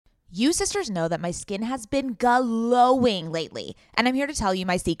You sisters know that my skin has been glowing lately, and I'm here to tell you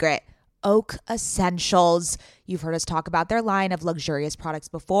my secret. Oak Essentials. You've heard us talk about their line of luxurious products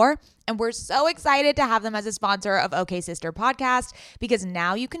before, and we're so excited to have them as a sponsor of OK Sister Podcast because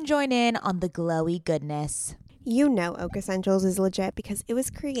now you can join in on the glowy goodness. You know Oak Essentials is legit because it was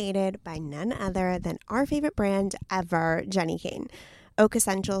created by none other than our favorite brand ever, Jenny Kane. Oak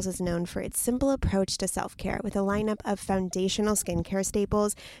Essentials is known for its simple approach to self-care with a lineup of foundational skincare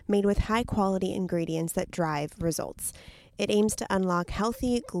staples made with high-quality ingredients that drive results. It aims to unlock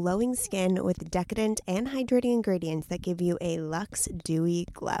healthy, glowing skin with decadent and hydrating ingredients that give you a luxe, dewy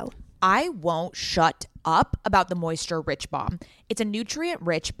glow. I won't shut up about the Moisture Rich Balm. It's a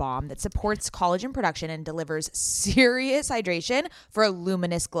nutrient-rich balm that supports collagen production and delivers serious hydration for a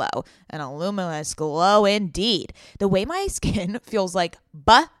luminous glow. And a luminous glow indeed. The way my skin feels like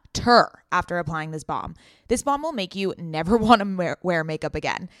butter after applying this balm. This balm will make you never want to wear makeup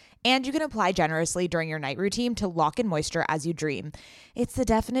again. And you can apply generously during your night routine to lock in moisture as you dream. It's the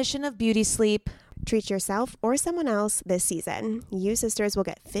definition of beauty sleep. Treat yourself or someone else this season. You sisters will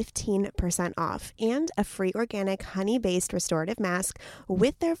get 15% off and a free organic honey-based restorative mask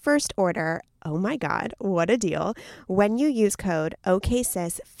with their first order. Oh my God, what a deal. When you use code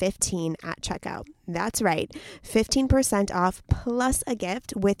OKSIS15 at checkout. That's right, 15% off plus a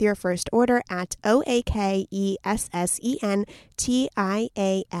gift with your first order at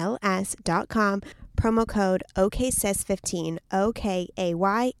OAKESSENTIALS.com. Promo code OKSIS15,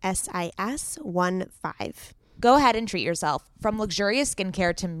 OKAYSIS15. Go ahead and treat yourself. From luxurious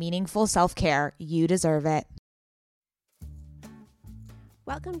skincare to meaningful self-care, you deserve it.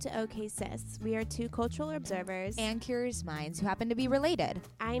 Welcome to OK Sis. We are two cultural observers And curious minds who happen to be related.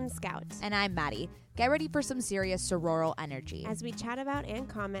 I'm Scout. And I'm Maddie. Get ready for some serious sororal energy. As we chat about and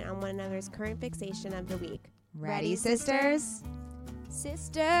comment on one another's current fixation of the week. Ready, sisters?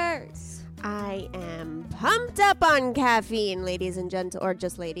 Sisters! I am pumped up on caffeine, ladies and or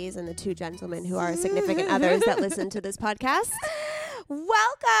just ladies and the two gentlemen who are significant others that listen to this podcast.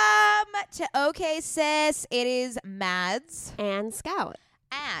 Welcome to OK Sis. It is Mads. And Scout.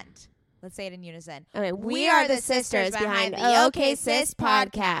 And, let's say it in unison. Okay, we are the sisters behind the OK Sis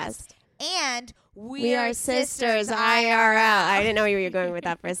podcast. And we are sisters IRL. I didn't know where you were going with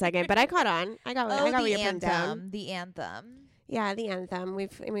that for a second, but I caught on. I got what you're putting down. The anthem. Yeah, the anthem.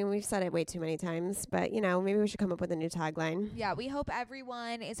 We've said it way too many times, but maybe we should come up with a new tagline. Yeah, we hope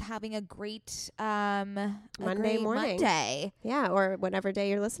everyone is having a great Monday morning. Monday. Yeah, or whatever day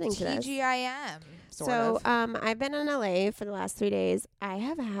you're listening to this. TGIM. So, I've been in LA for the last 3 days. I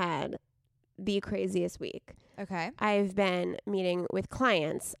have had the craziest week. Okay. I've been meeting with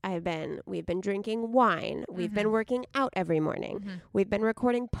clients. We've been drinking wine. Mm-hmm. We've been working out every morning. Mm-hmm. We've been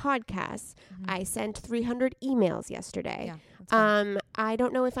recording podcasts. Mm-hmm. I sent 300 emails yesterday. Yeah, I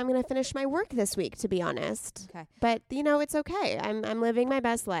don't know if I'm going to finish my work this week, to be honest. Okay. But it's okay. I'm living my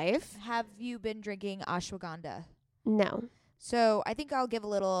best life. Have you been drinking ashwagandha? No. So I think I'll give a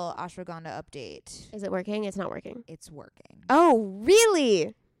little ashwagandha update. Is it working? It's not working. It's working. Oh,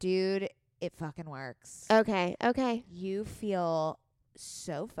 really? Dude, it fucking works. Okay. You feel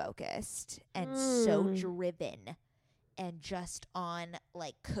so focused and so driven and just on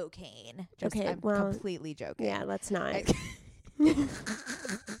like cocaine. I'm completely joking. Yeah, let's not.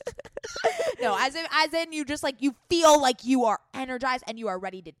 No, as in you just you feel like you are energized and you are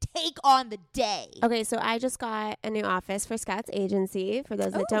ready to take on the day. Okay, so I just got a new office for Scout's agency. For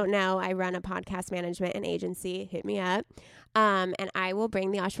those that don't know, I run a podcast management and agency. Hit me up. And I will bring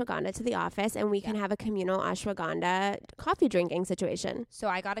the ashwagandha to the office and we can have a communal ashwagandha coffee drinking situation. So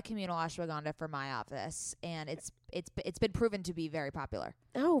I got a communal ashwagandha for my office and it's been proven to be very popular.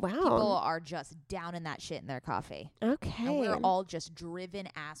 Oh, wow. People are just down in that shit in their coffee. Okay. And we're all just driven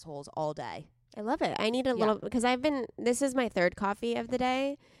assholes all day. I love it. I need a little, because this is my third coffee of the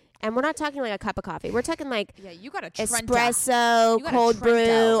day. And we're not talking like a cup of coffee. We're talking you got a espresso, cold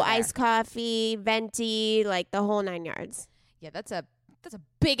brew, iced coffee, venti, like the whole 9 yards. Yeah, that's a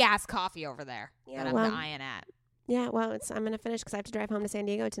big ass coffee over there that I'm eyeing at. Yeah, well, I'm gonna finish because I have to drive home to San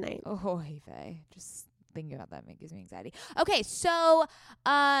Diego tonight. Oh, hey, just thinking about that gives me anxiety. Okay, so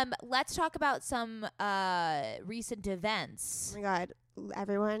let's talk about some recent events. Oh my God,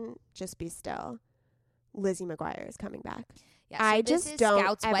 everyone, just be still. Lizzie McGuire is coming back. Yeah, so I just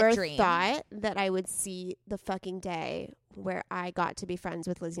don't ever dream. thought that I would see the fucking day where I got to be friends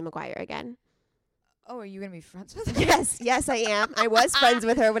with Lizzie McGuire again. Oh, are you going to be friends with her? Yes, I am. I was friends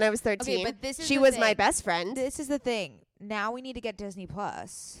with her when I was 13. Okay, but she was my best friend. This is the thing. Now we need to get Disney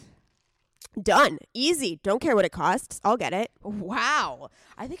Plus. Done. Easy. Don't care what it costs. I'll get it. Wow.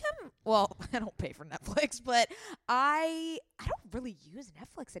 I think I don't pay for Netflix, but I don't really use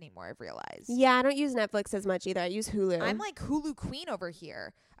Netflix anymore, I've realized. Yeah, I don't use Netflix as much either. I use Hulu. I'm like Hulu queen over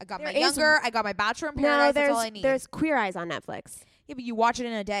here. I got There my Younger, I got my Bachelor in Paradise, that's all I need. There's Queer Eyes on Netflix. Yeah, but you watch it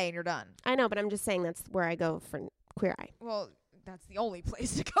in a day and you're done. I know, but I'm just saying that's where I go for Queer Eye. Well, that's the only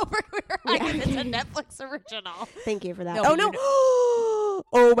place to go for Queer Eye. Yeah. It's a Netflix original. Thank you for that. No, Oh, no.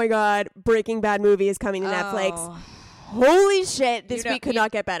 Oh, my God. Breaking Bad movie is coming to Netflix. Holy shit. This week could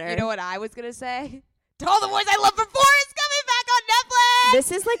not get better. You know what I was going to say? To All the Boys I Loved Before is coming back on Netflix.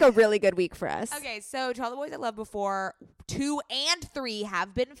 This is like a really good week for us. Okay, so To All the Boys I Loved Before 2 and 3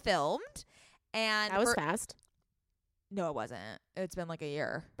 have been filmed. And that was fast. No, it wasn't. It's been like a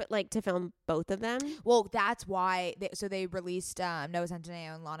year. But like to film both of them? Well, that's why. They released, Noah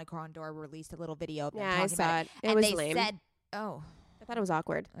Centineo and Lana Condor released a little video of them talking I saw about it. It was lame. Said, oh. I thought it was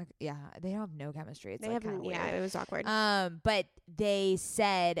awkward. Like, yeah, they have no chemistry. It's They like haven't. Yeah, it was awkward. But they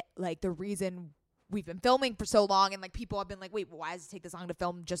said like the reason we've been filming for so long and like people have been like, wait, why does it take this long to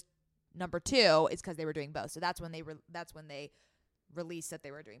film just number 2? Is because they were doing both. So that's when they released that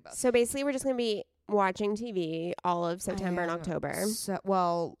they were doing both. So basically, we're just gonna be watching TV all of September and October. So,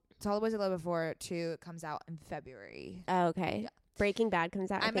 well, To All the Boys I Loved Before 2 comes out in February. Oh, okay. Yeah. Breaking Bad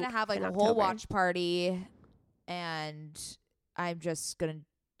comes out. I'm gonna have like a whole watch party, and I'm just gonna.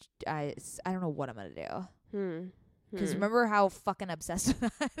 I don't know what I'm gonna do. Because remember how fucking obsessed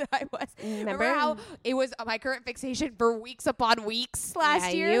I was? Remember how it was my current fixation for weeks upon weeks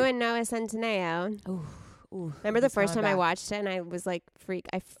last year? You and Noah Centineo. Ooh, remember the first time I watched it and I was like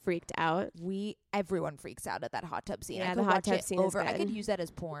I freaked out. Everyone freaks out at that hot tub scene. Yeah, I the hot tub scene is good. I could use that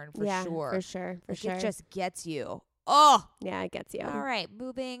as porn for sure. For sure. It just gets you. Oh, yeah, it gets you. All right,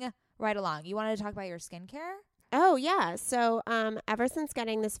 moving right along. You wanted to talk about your skincare? Oh yeah. So ever since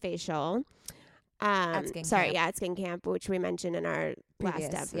getting this facial, at Skin Camp, which we mentioned in our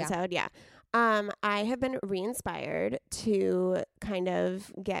last episode. Yeah. I have been re-inspired to kind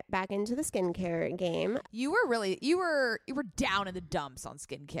of get back into the skincare game. You were down in the dumps on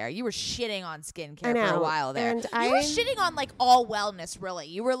skincare. You were shitting on skincare for a while there. And you were shitting on like all wellness, really.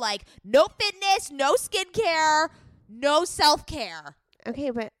 You were like, no fitness, no skincare, no self-care.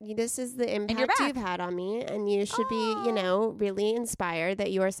 Okay, but this is the impact you've had on me, and you should be, really inspired that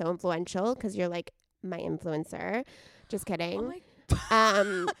you are so influential because you're like my influencer. Just kidding.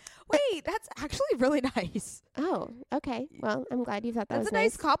 Wait, that's actually really nice. Oh, okay. Well, I'm glad you thought that was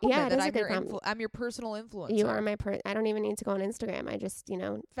nice. That's a nice compliment. Yeah, that I'm your personal influencer. You are my I don't even need to go on Instagram. I just,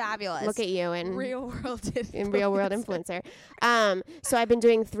 fabulous. Look at you and real world influencer. So I've been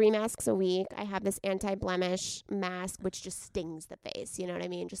doing 3 masks a week. I have this anti-blemish mask which just stings the face. You know what I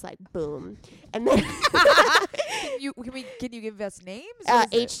mean? Just like boom. And then can you give us names?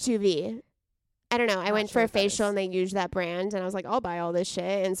 H2V. I don't know. I went for a facial and they used that brand and I was like, I'll buy all this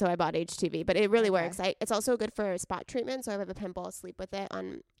shit. And so I bought HTV, but it really works. It's also good for spot treatment. So I have a pimple. I'll sleep with it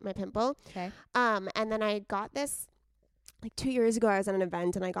on my pimple. Okay. And then I got this like 2 years ago. I was at an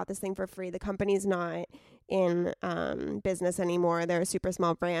event and I got this thing for free. The company's not in business anymore. They're a super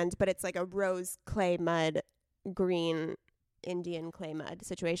small brand, but it's like a rose clay mud green Indian clay mud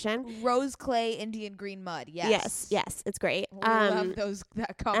situation. Rose clay Indian green mud. Yes. It's great. We love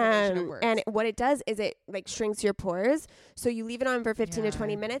that combination of words. And what it does is it like shrinks your pores. So you leave it on for 15 to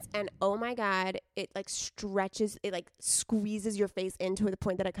 20 minutes and oh my God, it like stretches, it like squeezes your face into the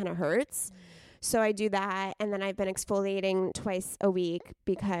point that it kind of hurts. So I do that, and then I've been exfoliating twice a week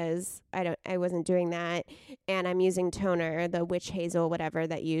because I wasn't doing that, and I'm using toner, the witch hazel whatever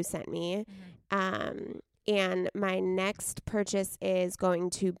that you sent me. And my next purchase is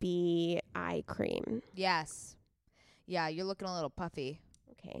going to be eye cream. Yes. Yeah, you're looking a little puffy.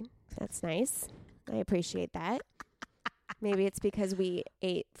 Okay, that's nice. I appreciate that. Maybe it's because we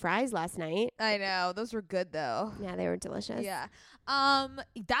ate fries last night. I know. Those were good, though. Yeah, they were delicious. Yeah. That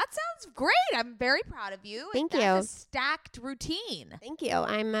sounds great. I'm very proud of you. Thank you. That's a stacked routine. Thank you.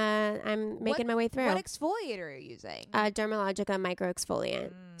 I'm making my way through. What exfoliator are you using? Dermalogica micro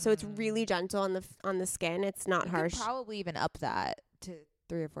exfoliant. So it's really gentle on the skin. It's not harsh. You could probably even up that to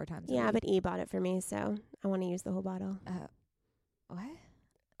 3 or 4 times. Yeah, but E bought it for me, so I want to use the whole bottle. What?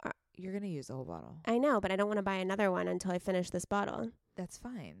 You're going to use the whole bottle. I know, but I don't want to buy another one until I finish this bottle. That's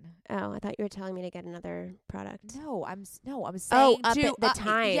fine. Oh, I thought you were telling me to get another product. No, I'm saying up at the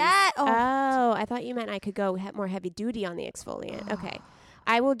time. Yeah. Oh, I thought you meant I could go more heavy duty on the exfoliant. Okay.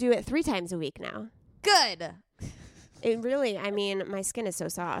 I will do it 3 times a week now. Good. It really, I mean, my skin is so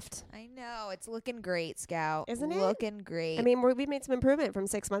soft. I know. It's looking great, Scout. Isn't it? Looking great. I mean, we've made some improvement from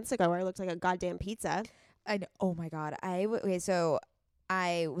 6 months ago where I looked like a goddamn pizza. I know. Oh, my God. Okay, so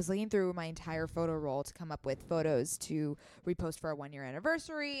I was looking through my entire photo roll to come up with photos to repost for our 1-year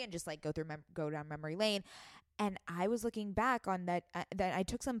anniversary and just like go down memory lane. And I was looking back on that I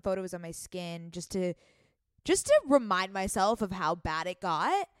took some photos of my skin just to remind myself of how bad it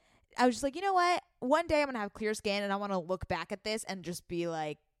got. I was just like, you know what? One day I'm going to have clear skin and I want to look back at this and just be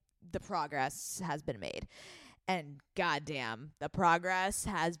like, the progress has been made. And goddamn, the progress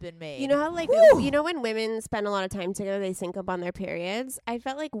has been made. You know how when women spend a lot of time together, they sync up on their periods? I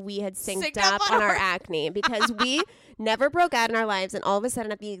felt like we had synced up on our acne because we never broke out in our lives. And all of a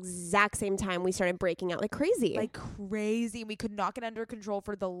sudden at the exact same time, we started breaking out like crazy. We could not get under control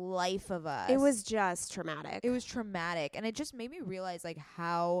for the life of us. It was just traumatic. It was traumatic. And it just made me realize like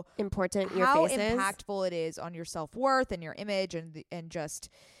how important your face is. How impactful it is on your self-worth and your image and just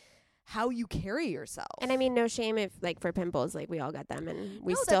how you carry yourself. And I mean, no shame if like for pimples, like we all got them and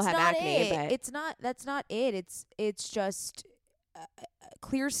we still have acne. But that's not it. It's just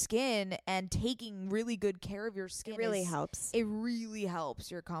clear skin and taking really good care of your skin. It really helps. It really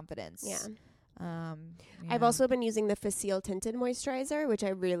helps your confidence. Yeah. I've also been using the Facile tinted moisturizer, which I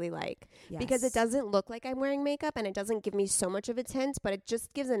really like because it doesn't look like I'm wearing makeup and it doesn't give me so much of a tint, but it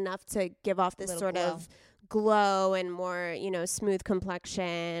just gives enough to give off this sort of glow and more, smooth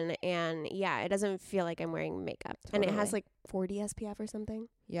complexion. And it doesn't feel like I'm wearing makeup. Totally. And it has like 40 SPF or something.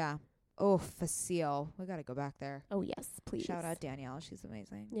 Yeah. Oh, Facile. We got to go back there. Oh, yes, please. Shout out Danielle. She's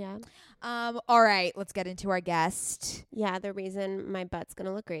amazing. Yeah. All right. Let's get into our guest. Yeah, the reason my butt's going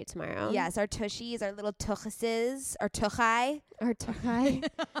to look great tomorrow. Yes, our tushies, our little tuchuses, our tuchai. Our tuchai.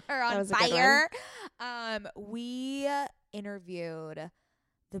 are on fire. We interviewed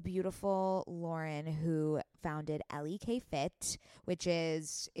the beautiful Lauren, who founded LEKFIT, which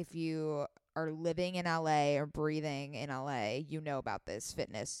is, if you are living in LA or breathing in LA, you know about this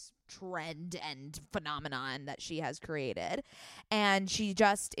fitness trend and phenomenon that she has created. And she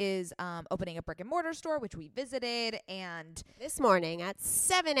just is opening a brick and mortar store, which we visited, and this morning at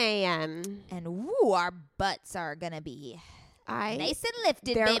 7 a.m. And our butts are gonna be nice and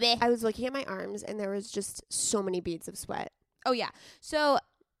lifted, baby. I was looking at my arms and there was just so many beads of sweat. Oh yeah. So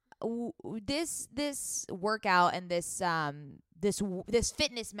this workout and this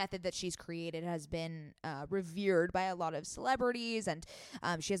fitness method that she's created has been revered by a lot of celebrities, and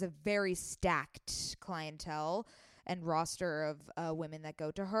she has a very stacked clientele and roster of women that go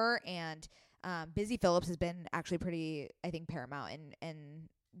to her. And Busy Phillips has been actually pretty, I think, paramount in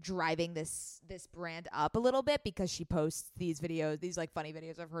driving this brand up a little bit, because she posts these videos, these like funny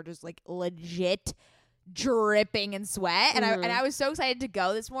videos of her just like legit dripping in sweat. And I was so excited to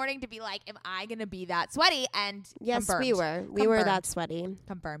go this morning to be like, am I gonna be that sweaty? And yes, confirmed. we were that sweaty.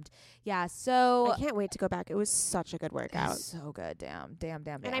 Confirmed. Yeah, so I can't wait to go back. It was such a good workout. So good. Damn.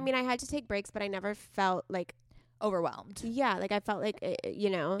 And I mean, I had to take breaks, but I never felt like overwhelmed. Yeah, like I felt like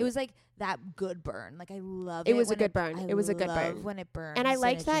it was like that good burn. Like I love it. It was a good burn. It was a good burn when it burns. And I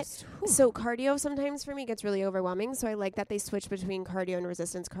liked that. So cardio sometimes for me gets really overwhelming. So I like that they switch between cardio and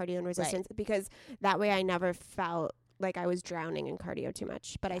resistance, right. Because that way I never felt like I was drowning in cardio too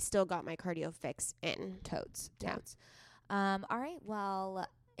much. But I still got my cardio fix in. Totes. Yeah. All right. Well,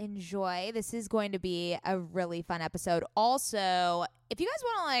 enjoy. This is going to be a really fun episode. Also, if you guys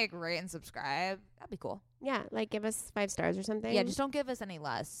want to like rate and subscribe, that'd be cool. Yeah, like give us 5 stars or something. Yeah, just don't give us any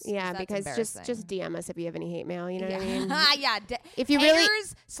less. Yeah, because just DM us if you have any hate mail. You know what I mean? Yeah. If you haters, really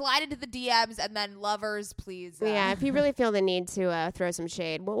slide into the DMs, and then lovers, please. Yeah, if you really feel the need to throw some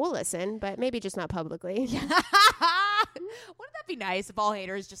shade, we'll listen, but maybe just not publicly. Wouldn't that be nice if all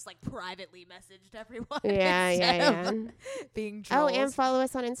haters just like privately messaged everyone? Yeah. Being trolls. Oh, and follow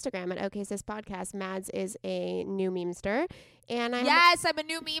us on Instagram at OKSIS Podcast. Mads is a new memester. And I'm a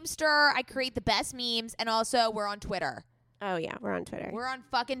new memester. I create the best memes, and also we're on Twitter. Oh yeah, we're on Twitter. We're on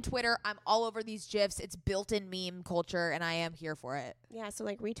fucking Twitter. I'm all over these GIFs. It's built-in meme culture, and I am here for it. Yeah, so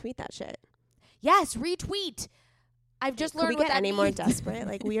like retweet that shit. Yes, retweet. I've just learned what that means. More desperate?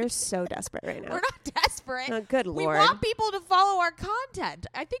 Like we are so desperate right now. We're not desperate. Oh, good Lord. We want people to follow our content.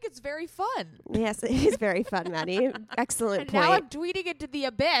 I think it's very fun. Yes, it is very fun, Maddie. Excellent point. Now I'm tweeting it to the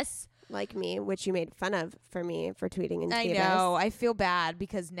abyss. Like me, which you made fun of for me for tweeting into the abyss. I know. I feel bad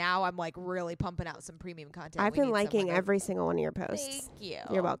because now I'm like really pumping out some premium content. I've been liking every single one of your posts. Thank you.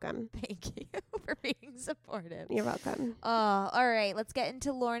 You're welcome. Thank you for being supportive. You're welcome. All right. Let's get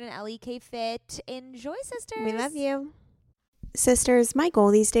into Lauren and LEKFIT. Enjoy, sisters. We love you. Sisters, my goal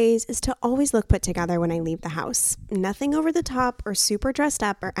these days is to always look put together when I leave the house. Nothing over the top or super dressed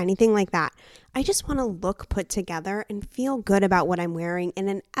up or anything like that. I just want to look put together and feel good about what I'm wearing in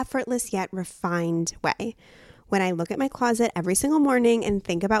an effortless yet refined way. When I look at my closet every single morning and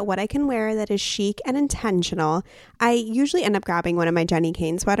think about what I can wear that is chic and intentional, I usually end up grabbing one of my Jenny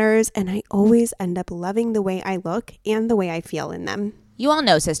Kane sweaters, and I always end up loving the way I look and the way I feel in them. You all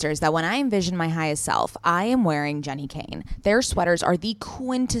know, sisters, that when I envision my highest self, I am wearing Jenny Kane. Their sweaters are the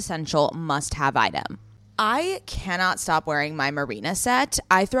quintessential must-have item. I cannot stop wearing my Marina set.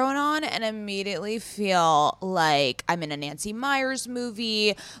 I throw it on and immediately feel like I'm in a Nancy Meyers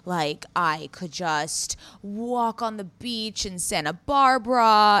movie, like I could just walk on the beach in Santa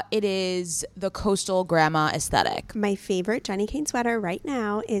Barbara. It is the coastal grandma aesthetic. My favorite Jenny Kane sweater right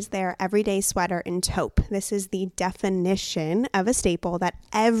now is their everyday sweater in taupe. This is the definition of a staple that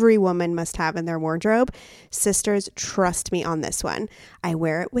every woman must have in their wardrobe. Sisters, trust me on this one. I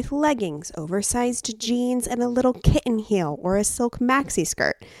wear it with leggings, oversized jeans, and a little kitten heel or a silk maxi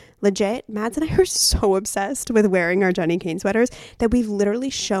skirt. Legit, Mads and I are so obsessed with wearing our Jenny Kane sweaters that we've literally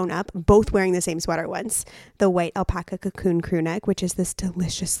shown up both wearing the same sweater once. The white alpaca cocoon crew neck, which is this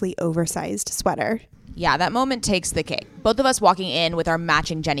deliciously oversized sweater. Yeah, that moment takes the cake. Both of us walking in with our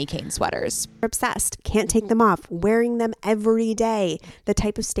matching Jenny Kane sweaters. We're obsessed. Can't take them off. Wearing them every day. The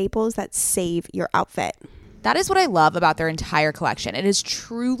type of staples that save your outfit. That is what I love about their entire collection. It is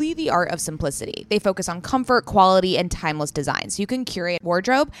truly the art of simplicity. They focus on comfort, quality, and timeless designs. You can curate a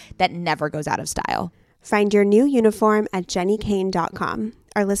wardrobe that never goes out of style. Find your new uniform at jennykane.com.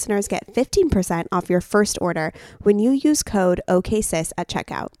 Our listeners get 15% off your first order when you use code OKSIS at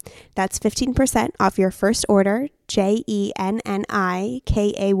checkout. That's 15% off your first order,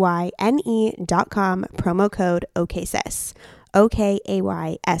 JENNIKAYNE.com, promo code OKSIS.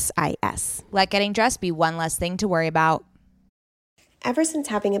 OKAYSIS. Let getting dressed be one less thing to worry about. Ever since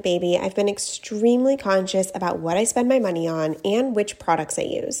having a baby, I've been extremely conscious about what I spend my money on and which products I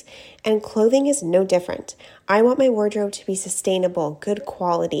use. And clothing is no different. I want my wardrobe to be sustainable, good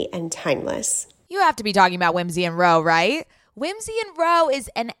quality, and timeless. You have to be talking about Whimsy and Row, right? Whimsy and Row is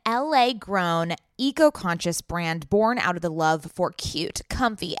an LA-grown, eco-conscious brand born out of the love for cute,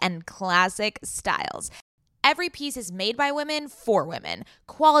 comfy, and classic styles. Every piece is made by women for women.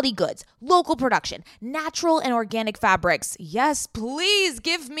 Quality goods, local production, natural and organic fabrics. Yes, please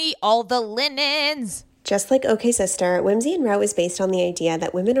give me all the linens. Just like OK Sister, Whimsy and Row is based on the idea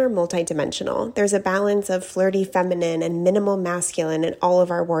that women are multidimensional. There's a balance of flirty feminine and minimal masculine in all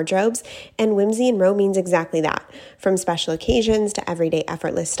of our wardrobes, and Whimsy and Row means exactly that. From special occasions to everyday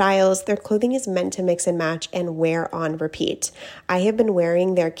effortless styles, their clothing is meant to mix and match and wear on repeat. I have been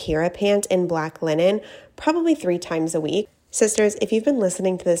wearing their Kira pant in black linen probably 3 times a week. Sisters, if you've been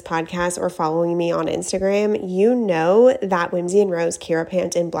listening to this podcast or following me on Instagram, you know that Whimsy and Row's Kira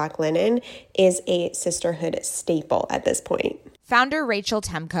pant in black linen is a sisterhood staple at this point. Founder Rachel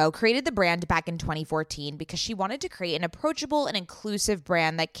Temko created the brand back in 2014 because she wanted to create an approachable and inclusive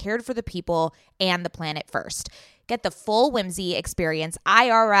brand that cared for the people and the planet first. Get the full Whimsy experience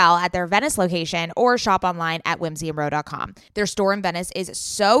IRL at their Venice location or shop online at whimsyandrow.com. Their store in Venice is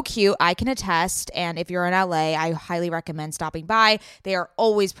so cute, I can attest, and if you're in LA, I highly recommend stopping by. They are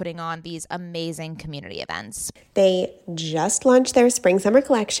always putting on these amazing community events. They just launched their spring-summer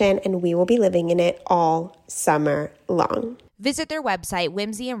collection, and we will be living in it all summer long. Visit their website,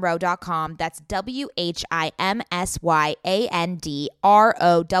 whimsyandrow.com. That's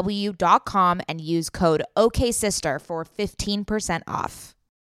WHIMSYANDROW.com and use code OKSister for 15% off.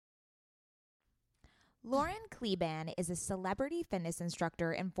 Lauren Kleban is a celebrity fitness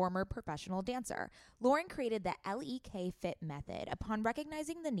instructor and former professional dancer. Lauren created the LEKFIT method upon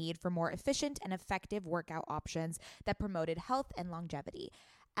recognizing the need for more efficient and effective workout options that promoted health and longevity.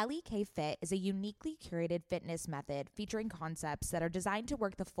 LEKFIT is a uniquely curated fitness method featuring concepts that are designed to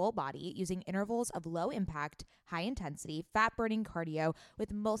work the full body using intervals of low impact, high intensity, fat burning cardio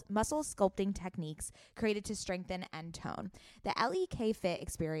with muscle sculpting techniques created to strengthen and tone. The LEKFIT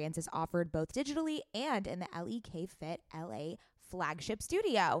experience is offered both digitally and in the LEKFIT LA flagship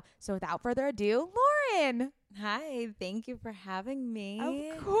studio. So without further ado, Lauren. Hi, thank you for having me.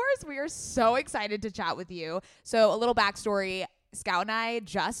 Of course, we are so excited to chat with you. So a little backstory. Scout and I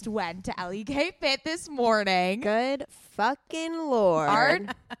just went to LEKFIT this morning. Good fucking Lord.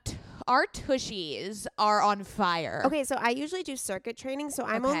 Our tushies are on fire. Okay, so I usually do circuit training, so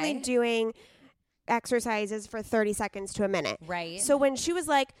I'm only doing exercises for 30 seconds to a minute. Right. So when she was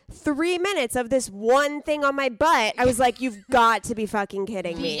like, 3 minutes of this one thing on my butt, I was like, you've got to be fucking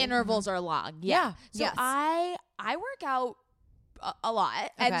kidding me. The intervals are long. Yeah. So yes. I work out a lot. Okay.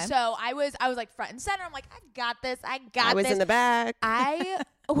 And so I was like front and center. I'm like, I got this. I was in the back. I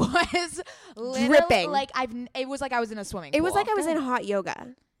was dripping. Like it was like I was in a swimming pool. It was like I was in hot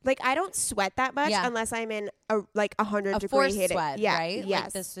yoga. Like, I don't sweat that much unless I'm in a 100-degree forced heat. sweat, right? Yes.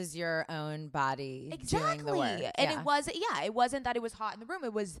 Like this was your own body Exactly. doing the work. And it wasn't that it was hot in the room.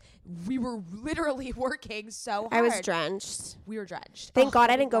 It was, we were literally working so hard. I was drenched. We were drenched. Thank God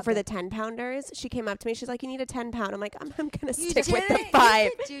I didn't go for the 10-pounders. She came up to me. She's like, you need a 10-pound. I'm like, I'm going to stick with the 5.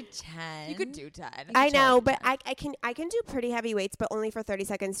 You could do 10. You could do 10. I know, but I can do pretty heavy weights, but only for 30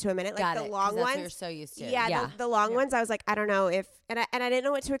 seconds to a minute. Like the long that's ones. what you're so used to. Yeah, the long ones, I was like, I don't know if, and I didn't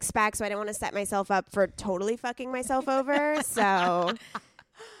know what to expect, so I didn't want to set myself up for totally fucking myself over. So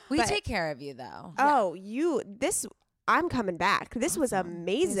we take care of you though. Oh, I'm coming back. This was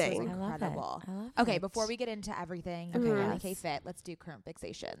amazing. This was incredible. I love Okay, it. before we get into everything, LEKFIT, let's do current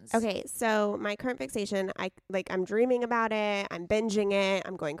fixations. Okay, so my current fixation, I'm dreaming about it. I'm binging it.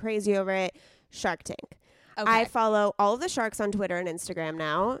 I'm going crazy over it. Shark Tank. Okay. I follow all of the sharks on Twitter and Instagram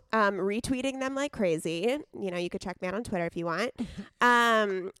now, retweeting them like crazy. You could check me out on Twitter if you want.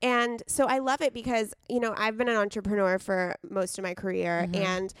 And so I love it because, I've been an entrepreneur for most of my career,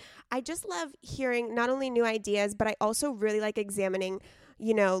 and I just love hearing not only new ideas, but I also really like examining,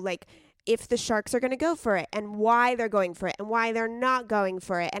 if the sharks are going to go for it and why they're going for it and why they're not going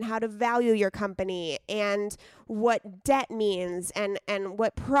for it and how to value your company and what debt means and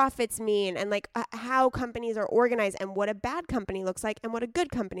what profits mean and how companies are organized and what a bad company looks like and what a good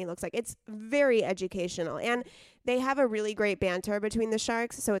company looks like. It's very educational, and they have a really great banter between the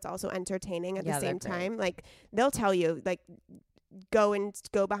sharks. So it's also entertaining at the same time. Like, they'll tell you, go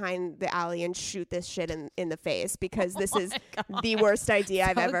behind the alley and shoot this shit in the face because this is the worst idea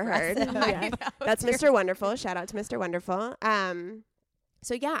I've ever heard. Yeah. That's Mr. Wonderful. Shout out to Mr. Wonderful.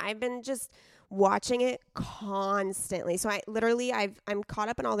 So yeah, I've been just watching it constantly. So I'm caught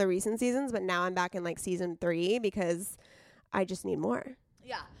up in all the recent seasons, but now I'm back in season 3 because I just need more.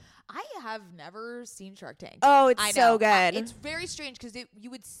 Yeah. I have never seen Shark Tank. Oh, it's so good. It's very strange because you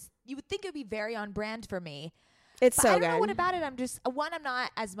would think it would be very on brand for me. It's but so I don't good. know what about it. I'm just I'm not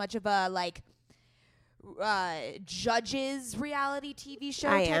as much of a judges reality TV show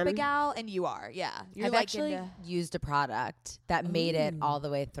type of gal, and you are. Yeah, I've actually used a product that made it all the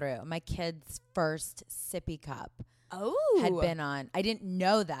way through. My kid's first sippy cup had been on. I didn't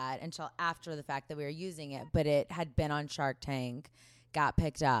know that until after the fact that we were using it, but it had been on Shark Tank. Got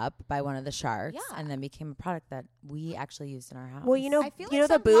picked up by one of the sharks, and then became a product that we actually used in our house. Well, I feel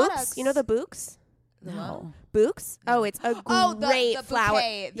the Books. You know the Books. No. Books? Oh, it's a great the flower.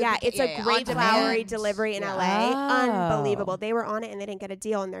 bouquet, It's a great flowery delivery in LA. Oh. Unbelievable. They were on it and they didn't get a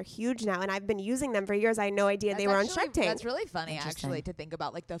deal, and they're huge now. And I've been using them for years. I had no idea they were on Shark Tank. That's really funny, actually, to think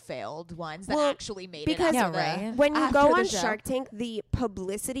about the failed ones that Well, actually made because it. Because when you go on Shark Tank, the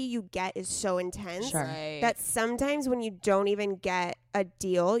publicity you get is so intense that sometimes when you don't even get a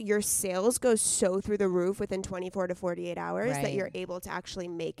deal, your sales go so through the roof within 24 to 48 hours that you're able to actually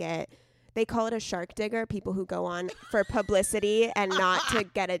make it. They call it a shark digger, people who go on for publicity and not to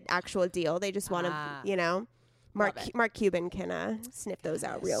get an actual deal. They just want to, Mark Cuban can sniff those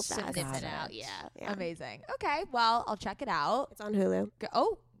out real fast. Sniff it out, yeah. Amazing. Okay, well, I'll check it out. It's on Hulu.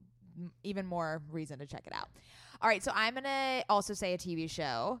 Even more reason to check it out. All right, so I'm going to also say a TV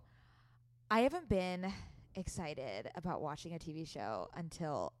show. I haven't been excited about watching a TV show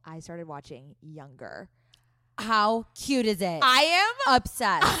until I started watching Younger. How cute is it? I am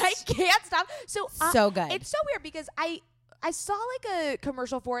obsessed. I can't stop. So good. It's so weird because I saw a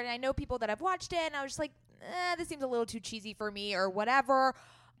commercial for it, and I know people that have watched it, and I was just like, this seems a little too cheesy for me or whatever.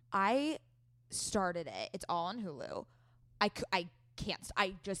 I started it. It's all on Hulu. I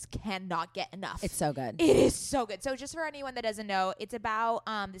just cannot get enough. It's so good. It is so good. So just for anyone that doesn't know, it's about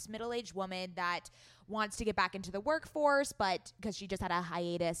this middle-aged woman that wants to get back into the workforce, but because she just had a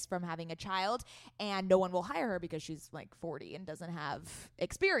hiatus from having a child, and no one will hire her because she's 40 and doesn't have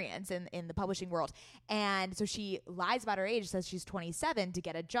experience in the publishing world. And so she lies about her age, says she's 27 to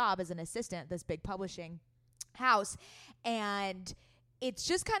get a job as an assistant at this big publishing house. And it's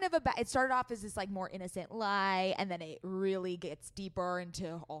just kind of it started off as this like more innocent lie, and then it really gets deeper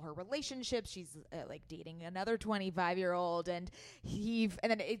into all her relationships. She's like dating another 25-year-old, and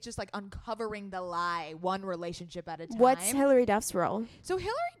then it's just like uncovering the lie one relationship at a time. What's Hilary Duff's role? So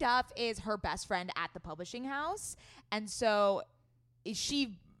Hilary Duff is her best friend at the publishing house, and so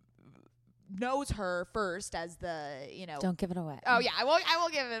she knows her first as the, Don't give it away. Oh yeah, I won't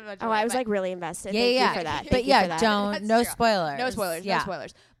give it much. Oh, away, I was like really invested. Yeah, Thank yeah. you for that. But yeah, don't. No spoilers. No spoilers. No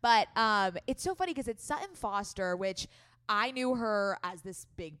spoilers. But it's so funny because it's Sutton Foster, which I knew her as this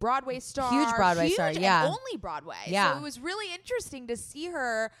big Broadway star, huge Broadway star, yeah, and only Broadway. Yeah. So it was really interesting to see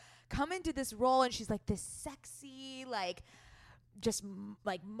her come into this role, and she's like this sexy, like just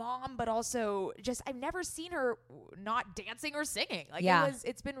like mom, but also just I've never seen her not dancing or singing. Like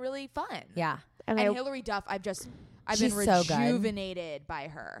it's been really fun. Yeah. And Hillary Duff, I've been rejuvenated by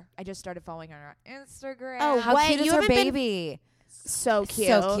her. I just started following her on Instagram. Oh, how cute is her baby? So cute.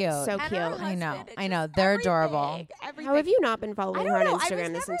 I know. They're adorable. How have you not been following her on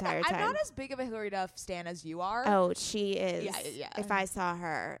Instagram this entire time? I'm not as big of a Hillary Duff stan as you are. Oh, she is. Yeah. If I saw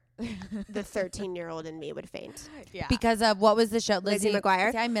her, the 13-year-old in me would faint. Yeah. Because of what was the show? Lizzie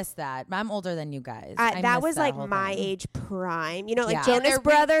McGuire. See, I missed that. I'm older than you guys. That was like my age prime. You know, like Jonas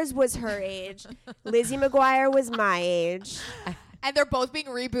Brothers was her age. Lizzie McGuire was my age. And they're both being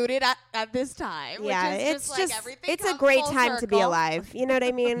rebooted at this time. Yeah, which is just everything. It's a great time to be alive. You know what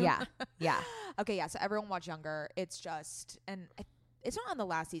I mean? Yeah. Okay, yeah. So everyone watch Younger. It's just it's not on the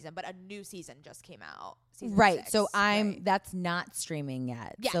last season, but a new season just came out. Season 6, so that's not streaming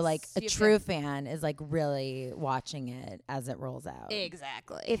yet. Yes, so like a true fan is like really watching it as it rolls out.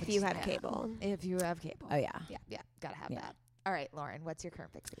 Exactly. If you have cable. Oh yeah. Yeah. Gotta have that. All right, Lauren, what's your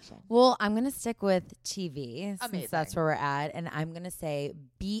current fixation? Well, I'm going to stick with TV Amazing. since that's where we're at. And I'm going to say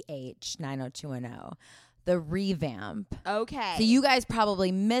BH 90210, the revamp. Okay. So you guys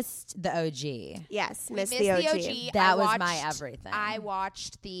probably missed the OG. Yes, missed the OG. That was my everything. I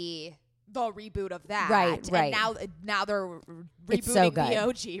watched the reboot of that. Right. And now they're rebooting so good. the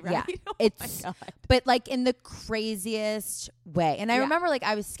OG, right? Yeah. It's but like in the craziest way. And I remember like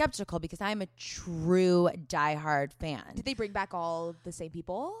I was skeptical because I'm a true diehard fan. Did they bring back all the same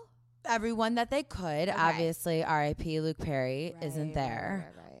people? Everyone that they could. Okay. Obviously, R.I.P. Luke Perry isn't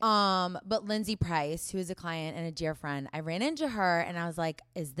there. Right. But Lindsay Price, who is a client and a dear friend, I ran into her and I was like,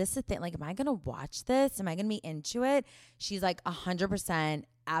 is this a thing? Like, am I going to watch this? Am I going to be into it? She's like 100%.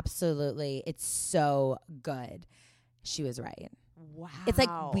 Absolutely. It's so good. She was right. Wow. It's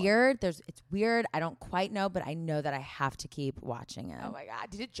like weird. It's weird. I don't quite know, but I know that I have to keep watching it. Oh my God.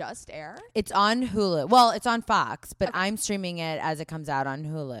 Did it just air? It's on Hulu. Well, it's on Fox, but I'm streaming it as it comes out on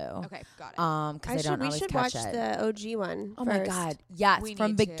Hulu. Okay, got it. Because I don't always catch it. We should watch the OG one. Oh first. my God. Yes.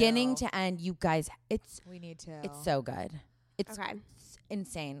 From beginning to end, you guys, we need to. It's so good. It's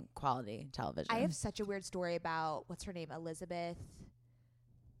insane quality television. I have such a weird story about, what's her name? Elizabeth.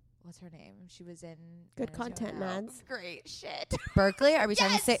 What's her name? She was in Good Content, Mads. Great shit. Berkeley? Are we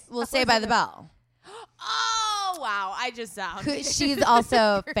talking Say by the Bell? Oh, wow. I just sound. She's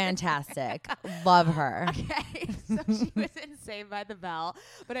also fantastic. Love her. Okay. So she was in Saved by the Bell.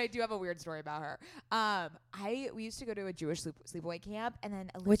 But I do have a weird story about her. We used to go to a Jewish sleepaway camp. And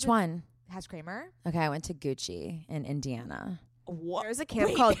then Elizabeth. Which one? Hess Kramer. Okay. I went to Gucci in Indiana. What? There's a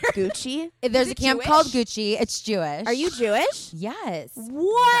camp called Gucci. There's a camp called Gucci. It's Jewish. Are you Jewish? Yes.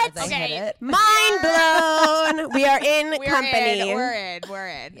 What? Okay. Mind blown. We are in company. We're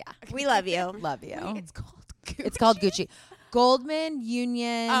in. Yeah. We love you. Love you. Wait, it's called Gucci. It's called Gucci. Goldman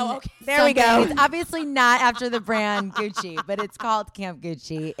Union. Oh, okay. There we go. It's obviously not after the brand Gucci, but it's called Camp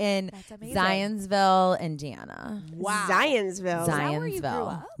Gucci in Zionsville, Indiana. Wow. Zionsville. Is that where you grew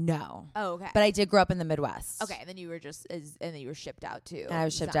up? No. Oh, okay. But I did grow up in the Midwest. Okay, and then you were shipped out too. And I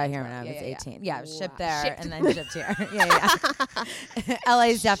was shipped out here when I was 18. Yeah, I was shipped there Shipped. and then shipped here. Yeah. LA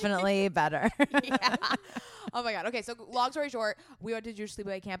is definitely better. Yeah. Oh my God. Okay, so long story short, we went to Jewish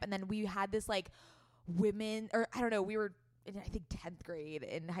sleepaway camp, and then we had this like women, or I don't know, we were in I think 10th grade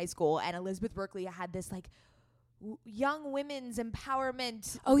in high school, and Elizabeth Berkley had this like young women's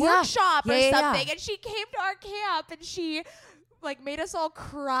empowerment workshop or something, and she came to our camp and she like made us all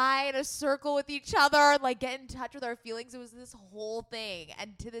cry in a circle with each other and like get in touch with our feelings. It was this whole thing,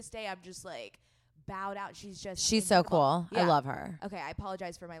 and to this day I'm just like bowed out. She's so cool. I love her. Okay, I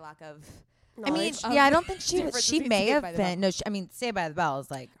apologize for my lack of knowledge. I mean, I don't think she may have been. No, Saved by the Bell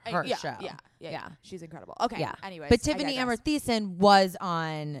is like her show. Yeah. She's incredible. Okay. Yeah. Anyways, but Tiffany Amber Thiessen was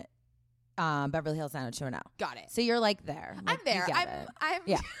on Beverly Hills 90210. Got it. So you're like there. I'm there. I'm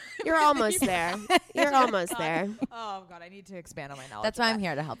yeah. You're almost there. You're almost there. Oh God, I need to expand on my knowledge. That's why I'm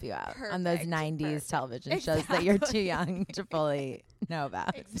here to help you out on those 90s television shows that you're too young to fully know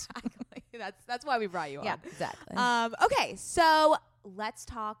about. Exactly. That's why we brought you on. Yeah, exactly. Okay, so let's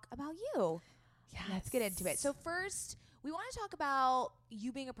talk about you. Yes. Let's get into it. So first, we want to talk about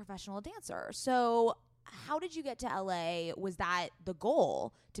you being a professional dancer. So how did you get to LA? Was that the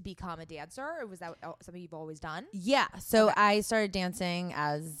goal to become a dancer, or was that something you've always done? Yeah. So I started dancing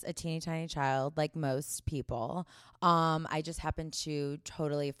as a teeny tiny child, like most people. I just happened to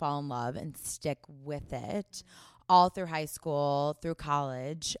totally fall in love and stick with it all through high school, through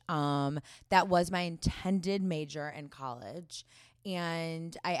college. That was my intended major in college.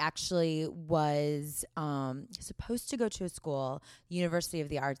 And I actually was supposed to go to a school, University of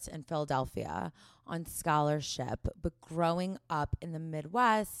the Arts in Philadelphia, on scholarship. But growing up in the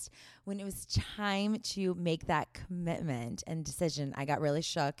Midwest, when it was time to make that commitment and decision, I got really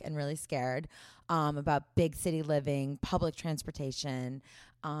shook and really scared about big city living, public transportation.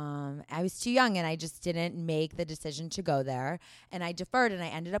 I was too young and I just didn't make the decision to go there. And I deferred and I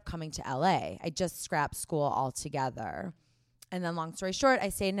ended up coming to LA. I just scrapped school altogether. And then long story short, I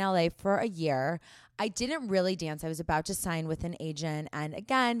stayed in LA for a year. I didn't really dance. I was about to sign with an agent and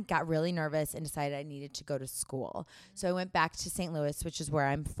again, got really nervous and decided I needed to go to school. So I went back to St. Louis, which is where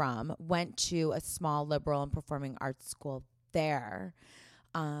I'm from, went to a small liberal and performing arts school there.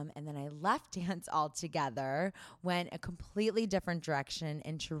 And then I left dance altogether, went a completely different direction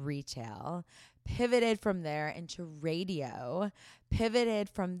into retail, pivoted from there into radio, pivoted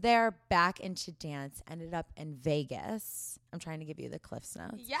from there back into dance, ended up in Vegas. I'm trying to give you the Cliff's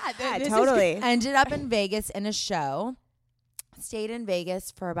Notes. Yeah, totally. Ended up in Vegas in a show, stayed in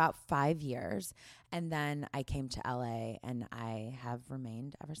Vegas for about 5 years, and then I came to LA and I have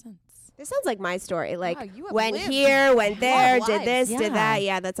remained ever since. This sounds like my story. Like, wow, you have went lived here, went there, did lives. this, Yeah. did that.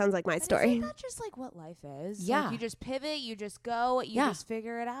 Yeah, that sounds like my story. Isn't that just like what life is? Yeah. Like you just pivot, you just go, you just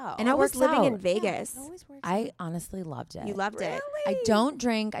figure it out. And I it was works living in out. Vegas. It always works I out. honestly loved it. You loved it. I don't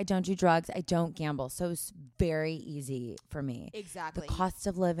drink. I don't do drugs. I don't gamble. So it's very easy for me. Exactly. The cost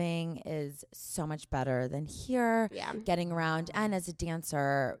of living is so much better than here. Yeah. Getting around. And as a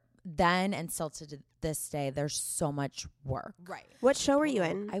dancer, then and still to this day, there's so much work. Right. What show were you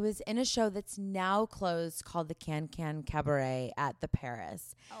in? I was in a show that's now closed called the Can Cabaret at the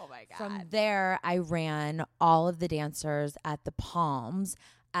Paris. Oh my God. From there, I ran all of the dancers at the Palms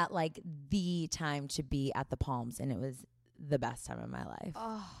at like the time to be at the Palms. And it was the best time of my life.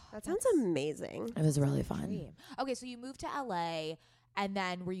 Oh, That sounds amazing. It was really fun. dream. Okay, so you moved to LA and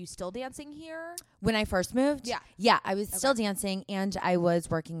then were you still dancing here? When I first moved? Yeah. Yeah, I was still dancing and I was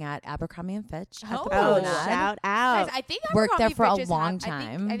working at Abercrombie & Fitch at the Oh, Promenade. shout out. Guys, I think Worked there Abercrombie for a Fitch is long I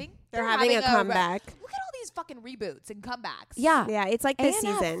time. think They're having a comeback. Look at all these fucking reboots and comebacks. Yeah. Yeah, it's like this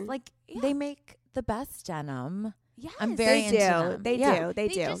A&F, season. like Yeah. they make the best denim. Yes. I'm very They into do. them. They Yeah. do. They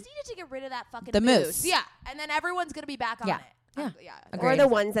They do. just needed to get rid of that fucking The mousse. Yeah. And then everyone's going to be back on Yeah. it. Yeah. Yeah. Agreed. Or the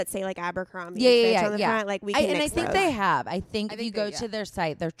ones that say like Abercrombie Yeah, and yeah, Fitch yeah, on the yeah. front. Like we can and I mix think those. they have. I think I if think you go they- to their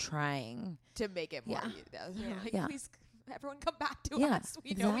site, they're trying. To make it more. Yeah. They're like, Yeah. please, everyone come back to Yeah, us.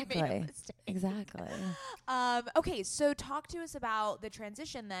 We know we made a exactly. mistake. Exactly. Okay, so talk to us about the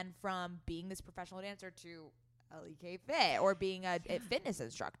transition then from being this professional dancer to LEKFIT or being a fitness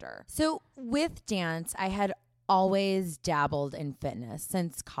instructor. So with dance, I had always dabbled in fitness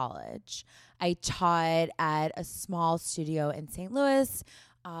since college. I taught at a small studio in St. Louis,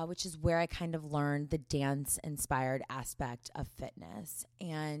 which is where I kind of learned the dance-inspired aspect of fitness.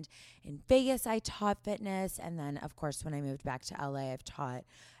 And in Vegas, I taught fitness. And then, of course, when I moved back to LA, I've taught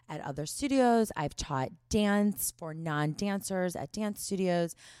at other studios. I've taught dance for non-dancers at dance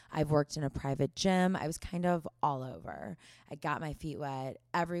studios. I've worked in a private gym. I was kind of all over. I got my feet wet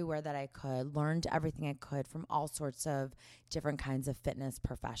everywhere that I could, learned everything I could from all sorts of different kinds of fitness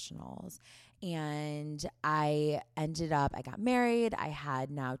professionals. And I got married. I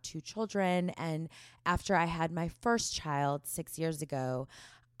had now 2 children. And after I had my first child 6 years ago,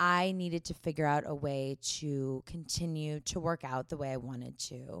 I needed to figure out a way to continue to work out the way I wanted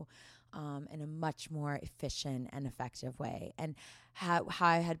to, in a much more efficient and effective way. And how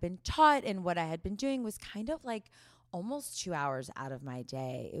I had been taught and what I had been doing was kind of like almost 2 hours out of my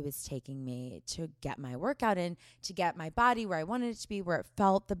day. It was taking me to get my workout in, to get my body where I wanted it to be, where it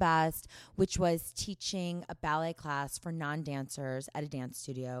felt the best, which was teaching a ballet class for non-dancers at a dance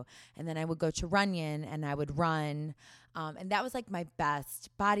studio. And then I would go to Runyon and I would run. And that was like my best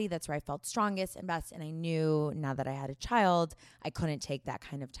body. That's where I felt strongest and best. And I knew now that I had a child, I couldn't take that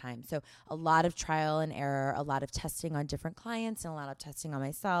kind of time. So a lot of trial and error, a lot of testing on different clients and a lot of testing on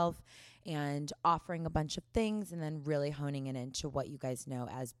myself and offering a bunch of things and then really honing it into what you guys know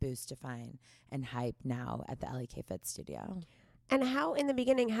as Boost, Define, and Hype now at the LEKFIT studio. And how, in the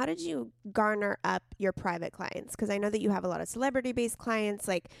beginning, how did you garner up your private clients? Because I know that you have a lot of celebrity-based clients.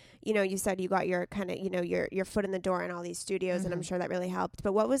 Like, you know, you said you got your kind of, you know, your foot in the door in all these studios, and I'm sure that really helped.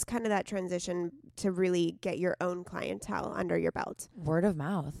 But what was kind of that transition to really get your own clientele under your belt? Word of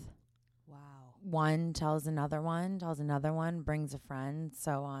mouth. Wow. One tells another one, brings a friend,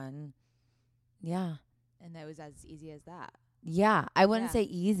 so on. Yeah. And that was as easy as that. Yeah. I wouldn't Yeah. say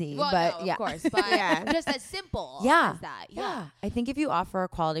easy, Well, but no, yeah. of course. But Yeah. just as simple Yeah. as that. Yeah. I think if you offer a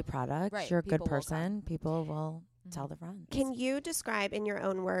quality product, Right, you're a good people will come. person. People will tell the friends. Can you describe in your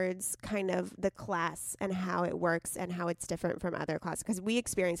own words kind of the class and how it works and how it's different from other classes? Because we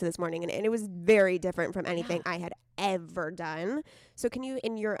experienced it this morning and it was very different from anything I had ever done. So can you,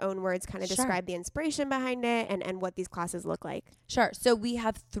 in your own words, kind of describe the inspiration behind it and what these classes look like? Sure. So we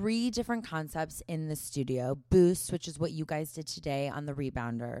have 3 different concepts in the studio. Boost, which is what you guys did today on the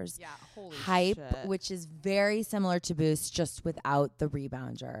rebounders. Yeah, holy Hype, shit. which is very similar to Boost, just without the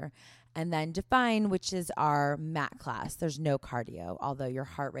rebounder. And then Define, which is our mat class. There's no cardio, although your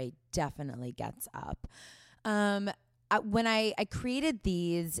heart rate definitely gets up. When I created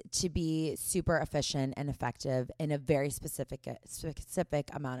these to be super efficient and effective in a very specific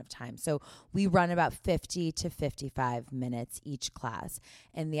amount of time. So we run about 50 to 55 minutes each class.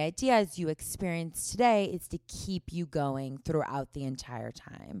 And the idea, as you experience today, is to keep you going throughout the entire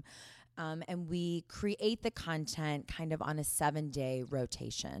time. And we create the content kind of on a 7-day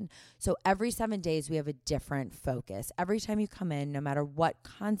rotation. So every 7 days, we have a different focus. Every time you come in, no matter what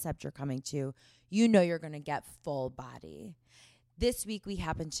concept you're coming to, you know you're going to get full body. This week, we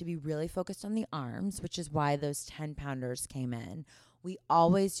happen to be really focused on the arms, which is why those 10-pounders came in. We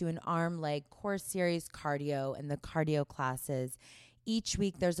always do an arm, leg, core series, cardio, and the cardio classes. Each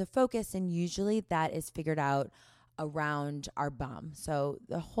week, there's a focus, and usually that is figured out around our bum. So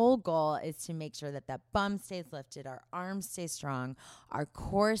the whole goal is to make sure that that bum stays lifted, our arms stay strong, our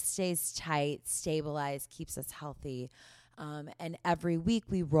core stays tight, stabilized, keeps us healthy. And every week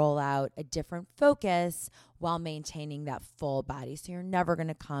we roll out a different focus while maintaining that full body. So you're never going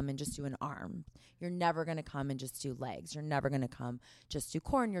to come and just do an arm. You're never going to come and just do legs. You're never going to come just do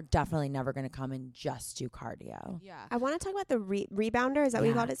core. And you're definitely never going to come and just do cardio. Yeah. I want to talk about the rebounder. Is that what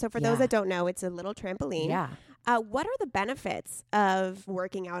you called it? So for those that don't know, it's a little trampoline. Yeah. What are the benefits of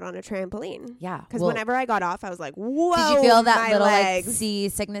working out on a trampoline? Yeah. Because whenever I got off, I was like, whoa, did you feel that little legs. like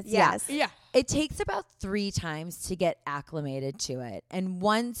seasickness? Yes. Yeah. It takes about 3 times to get acclimated to it. And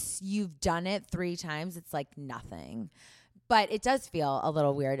once you've done it 3 times, it's like nothing. But it does feel a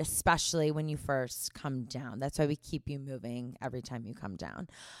little weird, especially when you first come down. That's why we keep you moving every time you come down.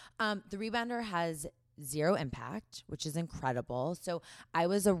 The rebounder has 0 impact, which is incredible. So I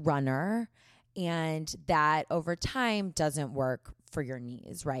was a runner, and that over time doesn't work for your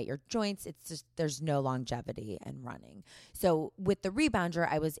knees, right? Your joints, it's just, there's no longevity in running. So with the rebounder,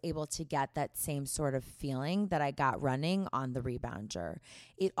 I was able to get that same sort of feeling that I got running on the rebounder.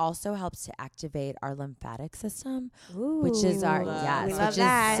 It also helps to activate our lymphatic system, which is our, which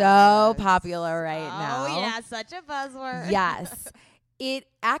is so popular right now. Oh yeah, such a buzzword. Yes. It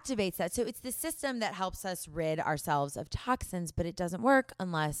activates that. So it's the system that helps us rid ourselves of toxins, but it doesn't work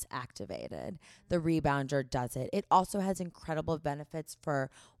unless activated. The rebounder does it. It also has incredible benefits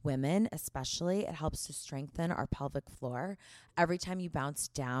for women, especially. It helps to strengthen our pelvic floor. Every time you bounce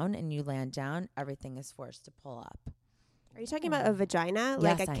down and you land down, everything is forced to pull up. Are you talking about a vagina?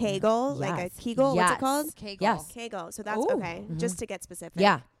 Yes, like a Kegel? Yes. Like a Kegel? What's it called? Kegel. Yes. Kegel. So that's Ooh. okay. Just to get specific.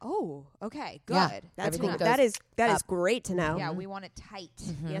 Yeah. Oh, okay. Good. Yeah. That's Everything cool. goes that is up. great to know. Yeah, we want it tight.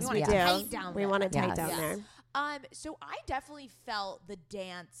 Yes, want we it do. tight down We there. want it tight Yes. down Yes. there. So I definitely felt the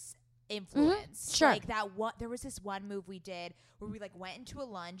dance influence. Sure. Like that one, there was this one move we did where we like went into a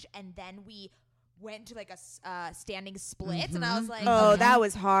lunge and then we went into like a standing split, and I was like, Oh, that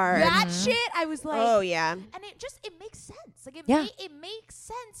was hard. that shit. I was like, Oh, yeah. and it makes sense. Like it makes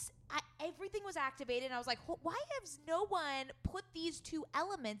sense. Everything was activated, and I was like, why has no one put these 2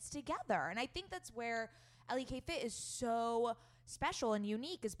 elements together? And I think that's where LEKFIT is so special and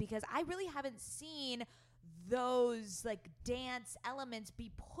unique, is because I really haven't seen those like dance elements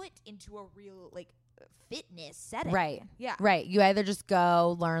be put into a real like fitness setting. Right. Yeah. Right. You either just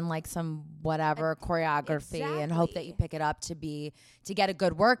go learn like some whatever choreography and hope that you Exactly. pick it up to get a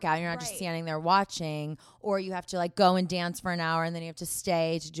good workout. You're not just Right. standing there watching, or you have to like go and dance for an hour and then you have to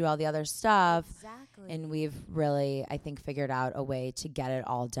stay to do all the other stuff. Exactly. And we've really, I think, figured out a way to get it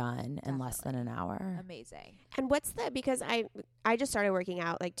all done in less than an hour. Amazing. And what's because I just started working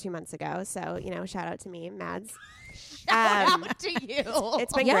out like 2 months ago. So, shout out to me, Mads. Shout out to you.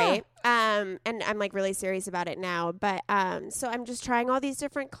 It's been Yeah. great. And I'm like really serious about it now. But so I'm just trying all these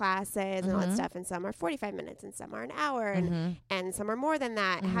different classes and all that stuff. And some are 45 minutes and some are an hour and some are more than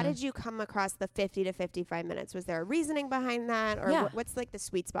that. How did you come across the 50 to 55 minutes? Was there a reasoning behind that? Or Yeah. what's like the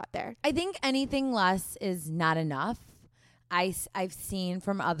sweet spot there? I think anything less is not enough. I've seen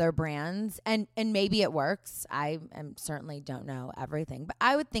from other brands, and maybe it works. I certainly don't know everything, but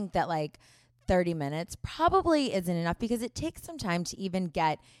I would think that like 30 minutes probably isn't enough, because it takes some time to even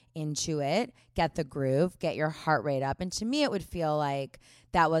get into it, get the groove, get your heart rate up. And to me, it would feel like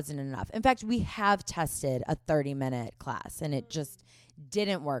that wasn't enough. In fact, we have tested a 30-minute class and it just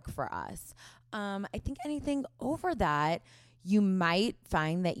didn't work for us. I think anything over that, you might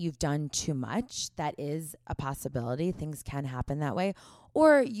find that you've done too much. That is a possibility. Things can happen that way.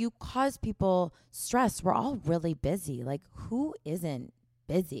 Or you cause people stress. We're all really busy. Like, who isn't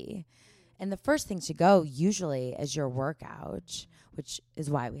busy? And the first thing to go usually is your workout, which is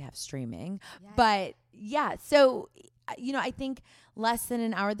why we have streaming. Yes. But yeah, so, I think less than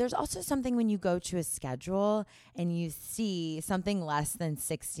an hour. There's also something when you go to a schedule and you see something less than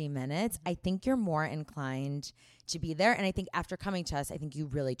 60 minutes, I think you're more inclined to be there. And I think after coming to us, I think you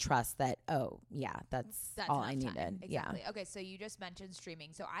really trust that, oh, yeah, that's all I needed. Time. Exactly. Yeah. Okay, so you just mentioned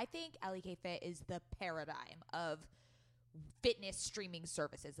streaming. So I think LEKFIT is the paradigm of fitness streaming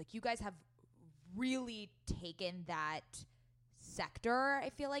services. Like, you guys have really taken that sector, I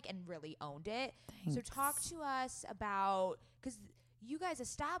feel like, and really owned it. Thanks. So talk to us about, because you guys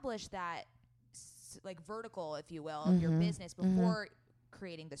established that like vertical, if you will, of your business before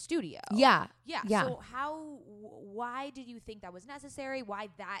creating the studio. Yeah. So why did you think that was necessary? Why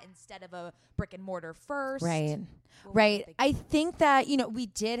that instead of a brick and mortar first? Right. I think that,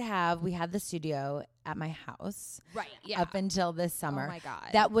 we had the studio at my house. Right. Yeah. Up until this summer. Oh my God.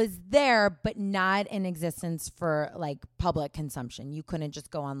 That was there, but not in existence for like public consumption. You couldn't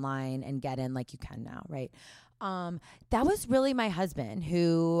just go online and get in like you can now. Right. That was really my husband,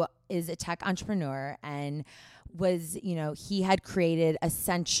 who is a tech entrepreneur and was, he had created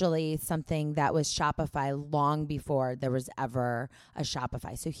essentially something that was Shopify long before there was ever a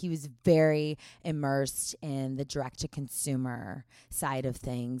Shopify. So he was very immersed in the direct to consumer side of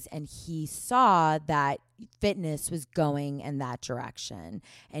things. And he saw that fitness was going in that direction.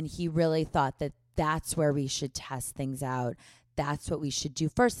 And he really thought that that's where we should test things out. That's what we should do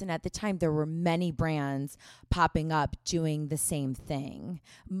first. And at the time, there were many brands popping up doing the same thing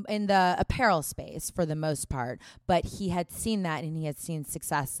in the apparel space for the most part. But he had seen that and he had seen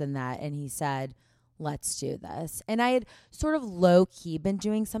success in that. And he said, let's do this. And I had sort of low key been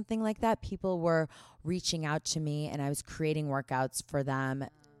doing something like that. People were reaching out to me and I was creating workouts for them,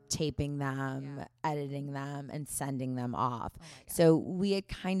 taping them, editing them, and sending them off. So we had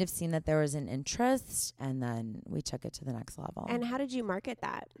kind of seen that there was an interest, and then we took it to the next level. And how did you market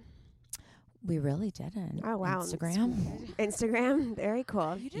that? We really didn't. Oh, wow. Instagram. Very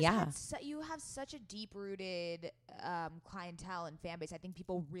cool. You have such a deep-rooted clientele and fan base. I think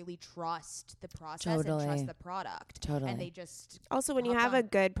people really trust the process and trust the product. Totally. And they just... Also, when you have a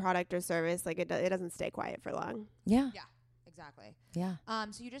good product or service, like it doesn't stay quiet for long. Yeah. Yeah. Exactly. Yeah.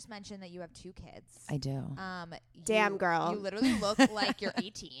 So you just mentioned that you have 2 kids. I do. Damn, girl. You literally look like you're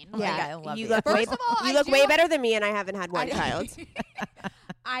 18. Yeah. I love you. You look way better than me, and I haven't had one child.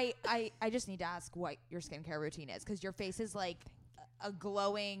 I just need to ask what your skincare routine is, because your face is like a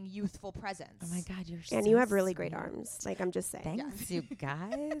glowing, youthful presence. Oh my God, you're and so you have really sweet. great arms. Like, I'm just saying. Thanks, you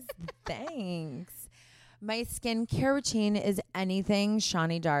guys. Thanks. My skincare routine is anything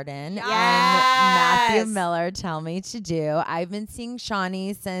Shawnee Darden and Matthew Miller tell me to do. I've been seeing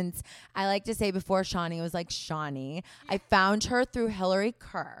Shawnee since, I like to say, before Shawnee was like Shawnee. I found her through Hillary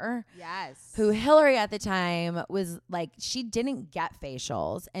Kerr. Yes. Who Hillary at the time was like, she didn't get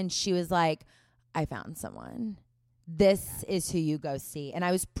facials. And she was like, I found someone. This is who you go see. And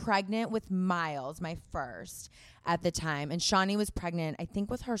I was pregnant with Miles, my first, at the time. And Shawnee was pregnant, I think,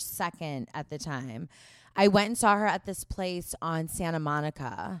 with her second at the time. I went and saw her at this place on Santa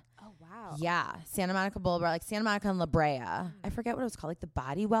Monica. Oh, wow. Yeah. Santa Monica Boulevard, like Santa Monica and La Brea. I forget what it was called, like the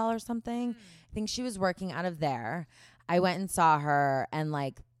Body Well or something. I think she was working out of there. I went and saw her, and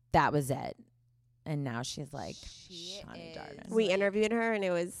like that was it. And now she's like Shawnee Darden. We interviewed her,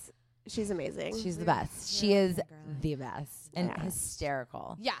 and she's amazing. She's the best. She is the best and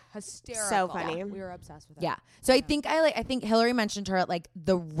hysterical. Yeah, hysterical. So funny. Yeah, we were obsessed with her. Yeah. So I think Hillary mentioned her at like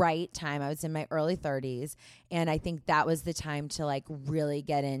the right time. I was in my early 30s, and I think that was the time to like really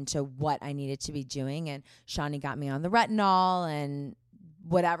get into what I needed to be doing. And Shawnee got me on the retinol and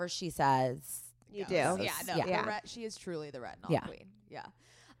whatever she says. You do. She is truly the retinol queen. Yeah.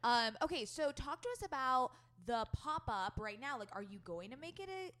 Okay, so talk to us about the pop-up right now. Like, are you going to make it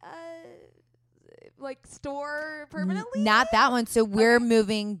a store permanently? Not that one. So we're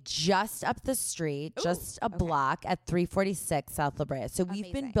moving just up the street, just a block at 346 South La Brea. So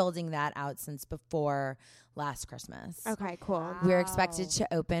we've been building that out since before last Christmas. Okay, cool. Wow. We're expected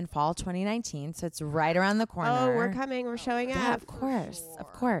to open fall 2019. So it's right around the corner. Oh, we're coming. We're showing up. Yeah, of course. Sure.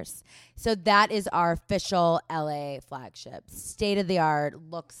 Of course. So that is our official LA flagship. State of the art.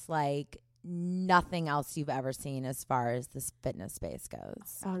 Looks like nothing else you've ever seen as far as this fitness space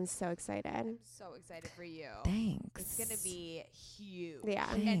goes. Oh, I'm so excited. I'm so excited for you. Thanks. It's going to be huge.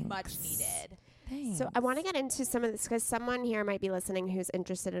 Yeah. And much needed. Thanks. So I want to get into some of this because someone here might be listening who's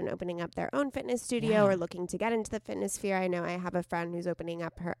interested in opening up their own fitness studio or looking to get into the fitness sphere. I know I have a friend who's opening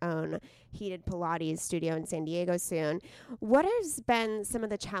up her own heated Pilates studio in San Diego soon. What has been some of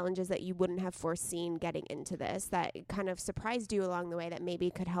the challenges that you wouldn't have foreseen getting into this that kind of surprised you along the way that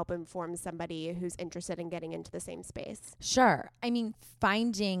maybe could help inform somebody who's interested in getting into the same space? Sure. I mean,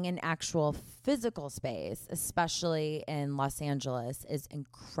 finding an actual physical space, especially in Los Angeles, is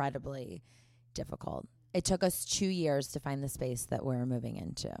incredibly difficult. It took us 2 years to find the space that we're moving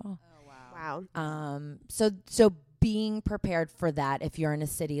into. Oh, wow. Wow. So being prepared for that, if you're in a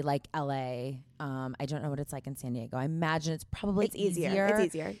city like LA, I don't know what it's like in San Diego. I imagine it's probably easier. It's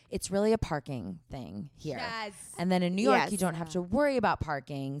easier. It's really a parking thing here. Yes. And then in New York, Yes. you don't have to worry about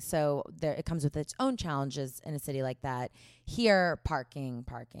parking. So it comes with its own challenges in a city like that. Here, parking.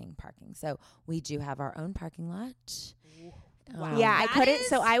 So we do have our own parking lot. Wow. Yeah, I That couldn't. is-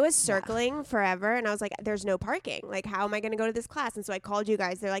 So I was circling forever, and I was like, "There's no parking. Like, how am I going to go to this class?" And so I called you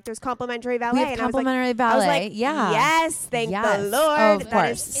guys. They're like, "There's complimentary valet." We have and I was like, complimentary valet. "Yeah, yes, thank the Yes. Lord. Oh, of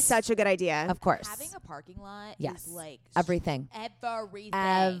That is course. such a good idea." Of course. Having a parking lot Yes. is like Everything. everything.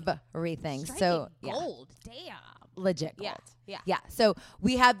 Everything. Striking So yeah, gold. Damn. legit gold. Yeah. Yeah. Yeah. So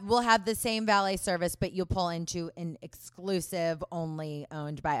we'll have the same valet service, but you'll pull into an exclusive, only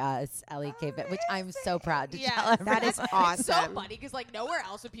owned by us, LEKFIT, which I'm so proud to tell everyone. That is awesome. It's so funny because like nowhere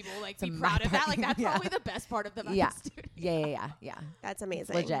else would people like It's be a proud of that. Like parking, that's yeah. probably the best part of the Yeah. studio. Yeah. That's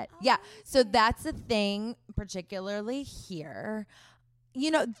amazing. Legit. Yeah. So that's the thing, particularly here.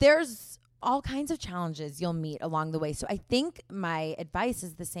 You know, there's all kinds of challenges you'll meet along the way. So I think my advice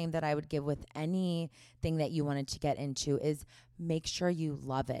is the same that I would give with anything that you wanted to get into is make sure you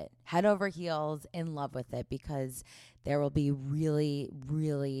love it. Head over heels in love with it, because there will be really,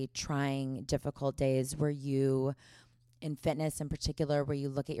 really trying, difficult days where you, in fitness in particular, where you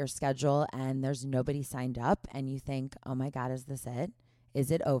look at your schedule and there's nobody signed up and you think, oh my God, is this it?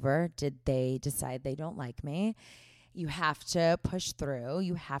 Is it over? Did they decide they don't like me? You have to push through.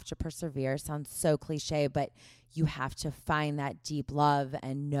 You have to persevere. Sounds so cliche, but you have to find that deep love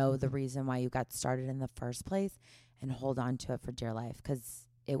and know the reason why you got started in the first place and hold on to it for dear life, because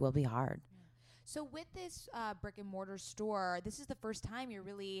it will be hard. So with this brick and mortar store, this is the first time you're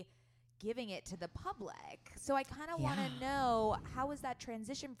really giving it to the public. So I kind of want to know, how was that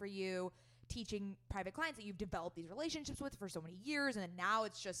transition for you, teaching private clients that you've developed these relationships with for so many years, and then now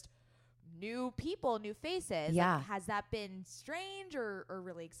it's just new people, new faces. Yeah. Like, has that been strange or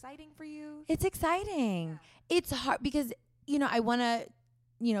really exciting for you? It's exciting. It's hard because, I want to,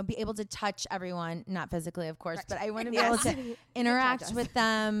 be able to touch everyone, not physically, of course, but I want to be able to interact us. with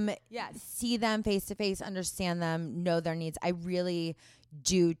them, Yes. see them face to face, understand them, know their needs. I really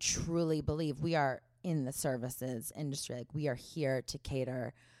do truly believe we are in the services industry. Like, we are here to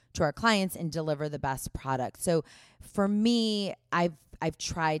cater to our clients and deliver the best product. So for me, I've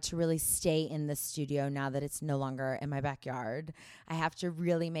tried to really stay in the studio now that it's no longer in my backyard. I have to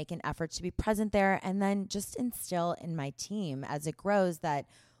really make an effort to be present there, and then just instill in my team as it grows that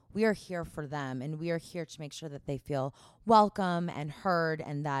we are here for them, and we are here to make sure that they feel welcome and heard,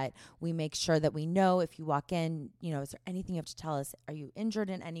 and that we make sure that we know if you walk in, is there anything you have to tell us? Are you injured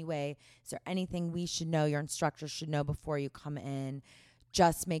in any way? Is there anything we should know, your instructor should know before you come in?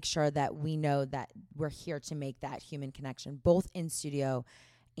 Just make sure that we know that we're here to make that human connection, both in studio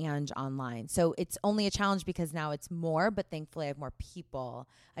and online. So it's only a challenge because now it's more, but thankfully I have more people,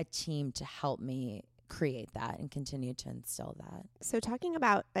 a team to help me create that and continue to instill that. So talking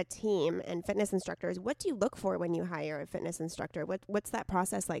about a team and fitness instructors, what do you look for when you hire a fitness instructor? What's that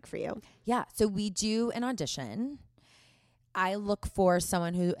process like for you? Yeah, so we do an audition. I look for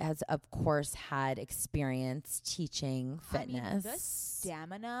someone who has, of course, had experience teaching fitness. I mean, the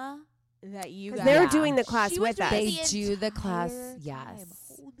stamina that you 'Cause guys... they're Yeah. doing the class She was with doing us. They the do the entire class, time.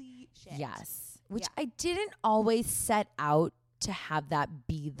 yes. Holy shit. Yes, which Yeah. I didn't always set out to have that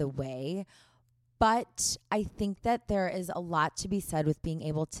be the way. But I think that there is a lot to be said with being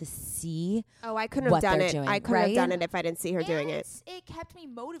able to see. Oh, I couldn't have what done they're it. doing, I couldn't have right? done it if I didn't see her doing it. It kept me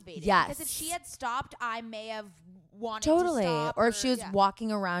motivated. Yes. Because if she had stopped, I may have wanted Totally. to stop. Or if she was yeah.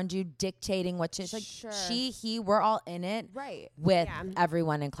 walking around you dictating what to, it's like Sure. we're all in it Right. with Yeah.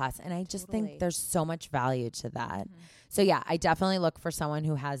 everyone in class. And I just Totally. think there's so much value to that. So yeah, I definitely look for someone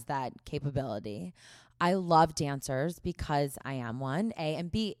who has that capability. I love dancers because I am one, A, and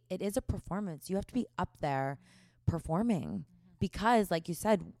B, it is a performance. You have to be up there performing because, like you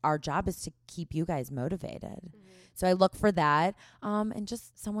said, our job is to keep you guys motivated. So I look for that, and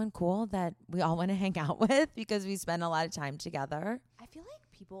just someone cool that we all want to hang out with because we spend a lot of time together. I feel like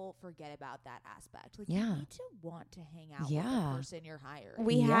people forget about that aspect. Like, Yeah. you need to want to hang out with the person you're hiring.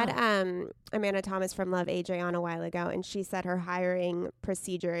 We had Amanda Thomas from Love AJ on a while ago, and she said her hiring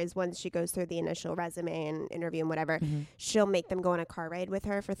procedure is once she goes through the initial resume and interview and whatever, she'll make them go on a car ride with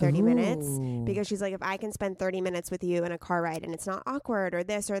her for 30 minutes, because she's like, if I can spend 30 minutes with you in a car ride and it's not awkward or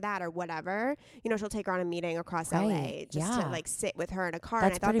this or that or whatever, you know, she'll take her on a meeting across LA just to like sit with her in a car.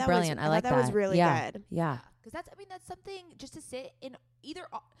 That's and I thought pretty brilliant. I like that. That was really good. Yeah. Because that's something, just to sit in either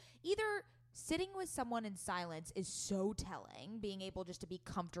sitting with someone in silence is so telling, being able just to be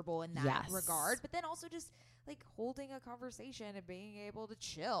comfortable in that regard, but then also just like holding a conversation and being able to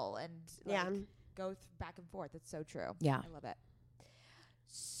chill and go back and forth. It's so true. Yeah. I love it.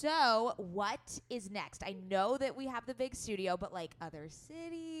 So what is next? I know that we have the big studio, but like other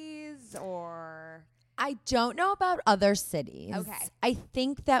cities or... I don't know about other cities. Okay. I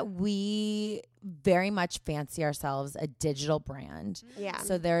think that we very much fancy ourselves a digital brand. Yeah.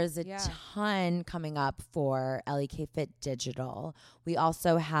 So there's a ton coming up for LEKFIT Digital. We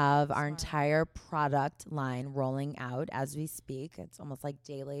also have our entire product line rolling out as we speak. It's almost like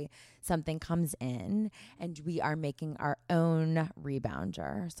daily something comes in, and we are making our own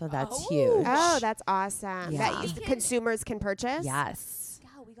rebounder. So that's huge. Oh, that's awesome. Yeah. That consumers can purchase? Yes.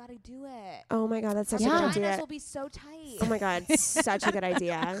 We gotta do it. Oh my God, that's such a good Our idea. vaginas will be so tight. Oh my God, such a good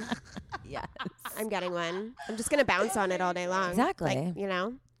idea. Yes. I'm getting one. I'm just gonna bounce on it all day long. Exactly. Like, you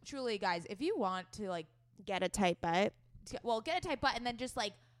know, Truly, guys, if you want to like get a tight butt. get a tight butt and then just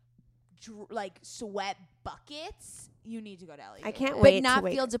like sweat buckets, you need to go to LA. I can't But wait not to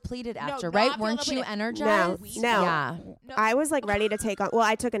wait. feel depleted after, not right? feel Weren't you depleted. energized? No. Yeah. No. I was like ready to take on. Well,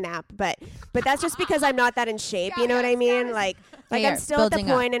 I took a nap, but that's just because I'm not that in shape. You know what I mean? Like Hey, I'm still at the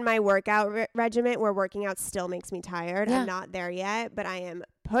building up. point in my workout regimen where working out still makes me tired. Yeah. I'm not there yet, but I am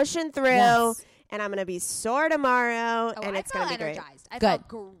pushing through. Yes. And I'm going to be sore tomorrow, and it's going to be great. energized. I Good.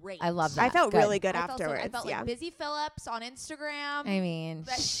 felt great. I love that. I felt Good. really good I felt so- afterwards. I felt like Busy Phillips on Instagram. I mean,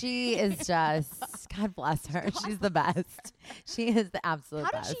 she is just, God bless her. She's the best. She is the absolute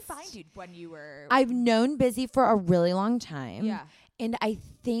How best. did she find you when you were? I've known Busy for a really long time. Yeah. And I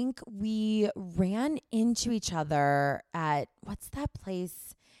think we ran into each other at, what's that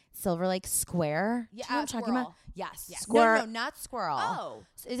place? Silver Lake Square? Yeah, Do you know what I'm talking Squirrel. about? Yes. Yes. No, not Squirrel. Oh.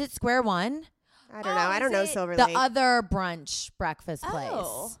 Is it Square One? I don't know. I don't is know it Silver The Lake. other brunch breakfast place.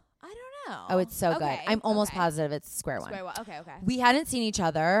 Oh. I don't know. Oh, it's so good. Okay, I'm almost okay. positive it's Square One. Square One. Okay. We hadn't seen each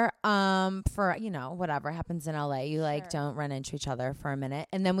other for, whatever happens in LA. You don't run into each other for a minute.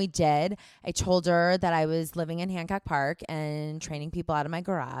 And then we did. I told her that I was living in Hancock Park and training people out of my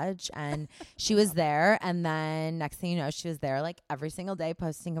garage. And she was there. And then next thing you know, she was there like every single day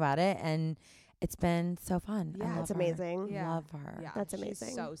posting about it. And it's been so fun. Yeah, I love it's her. amazing. Yeah. Love her. Yeah, That's she's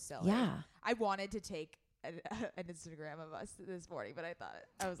amazing. so silly. Yeah. I wanted to take an Instagram of us this morning, but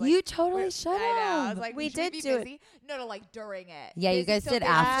I was like, You totally we're- should I know. I was have. like, We should did be do it. busy? No, like during it. Yeah, you Busy guys so did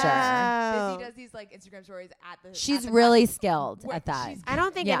busy. after. Busy does these like Instagram stories at the. She's at the really time. skilled Where at that. she's- I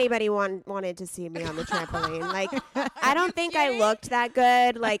don't think Yeah. anybody wanted to see me on the trampoline. Like, I don't think I kidding? looked that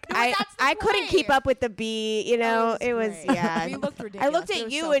good. Like, No, that's the I couldn't keep point. up with the beat. You know, it was great. yeah. We looked I ridiculous. looked It at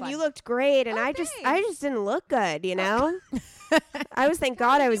was you so and fun. you looked great, and Oh, I thanks. just didn't look good. You know, I was thank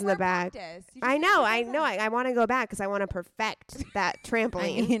God I was in the back. I know. I want to go back because I want to perfect that I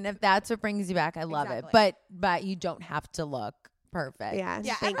trampoline. mean, if that's what brings you back, I love it. Exactly. But you don't have to look perfect. Yeah,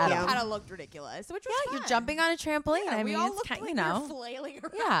 Yeah, thank everyone you. kind of looked ridiculous, which was Yeah, you're fun. jumping on a trampoline. Yeah, I we mean, all it's looked kind, like you we were know. flailing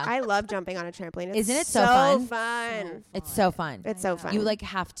around. Yeah. I love jumping on a trampoline. It's Isn't it so fun? fun? It's so fun. It's so know. fun. You like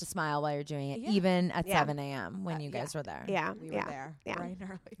have to smile while you're doing it, Yeah. even at Yeah. 7 a.m. when you yeah. guys were there. yeah, We were yeah. there. Yeah. Bright and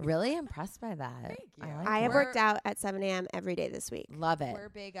early. Really impressed by that. Thank you. I, like I have it. worked out at 7 a.m. every day this week. Love it. We're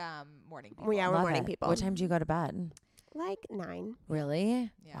big morning people. Well, yeah, we're Love morning it. people. What time do you go to bed? Like 9. Really?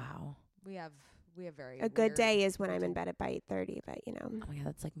 Yeah. Wow. We have very A good weird day is when I'm in routine. bed at by 8:30, but you know. Oh my God,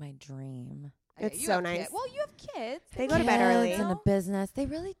 that's like my dream. It's you so have nice. Kids. Well, you have kids. They go to bed early. Kids and a business. They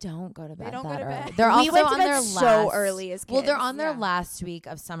really don't go to bed don't that go to early. bed. They're We also went to on bed their so last, early as Well, they're kids. on their Yeah. last week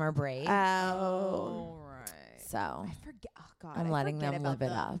of summer break. Oh, right. so I forget. Oh God, I'm I letting forget them about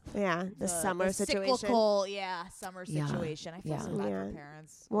live it up. yeah, the summer situation. Cyclical, summer Yeah. situation. I feel Yeah. so bad Yeah. for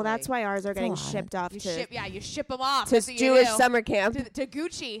parents. Well, that's why ours are a getting lot. shipped off you to ship them off to That's what you Jewish do. summer camp. to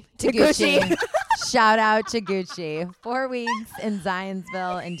Gucci. To Gucci. Shout out to Gucci. 4 weeks in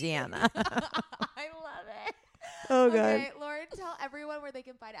Zionsville, Indiana. I love it. Oh god. Okay, Lauren, tell everyone where they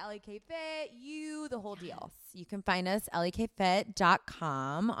can find LEKFIT, you, the whole deal. You can find us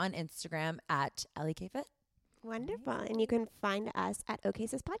lekfit.com on Instagram at lekfit. Wonderful. And you can find us at OK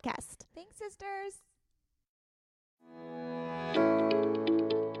Sis Podcast. Thanks, sisters.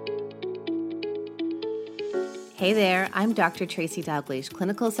 Hey there, I'm Dr. Tracy Dalgleish,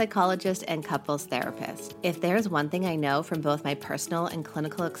 clinical psychologist and couples therapist. If there's one thing I know from both my personal and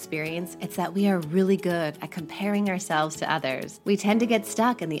clinical experience, it's that we are really good at comparing ourselves to others. We tend to get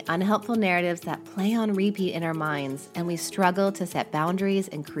stuck in the unhelpful narratives that play on repeat in our minds, and we struggle to set boundaries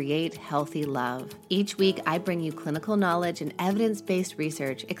and create healthy love. Each week, I bring you clinical knowledge and evidence-based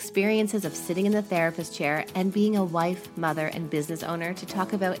research, experiences of sitting in the therapist chair, and being a wife, mother, and business owner to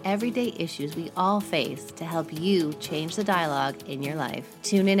talk about everyday issues we all face to help you change the dialogue in your life.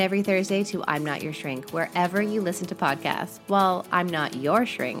 Tune in every Thursday to I'm Not Your Shrink, wherever you listen to podcasts. While I'm not your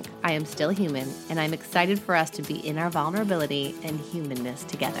shrink, I am still human, and I'm excited for us to be in our vulnerability and humanness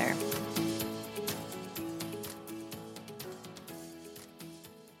together.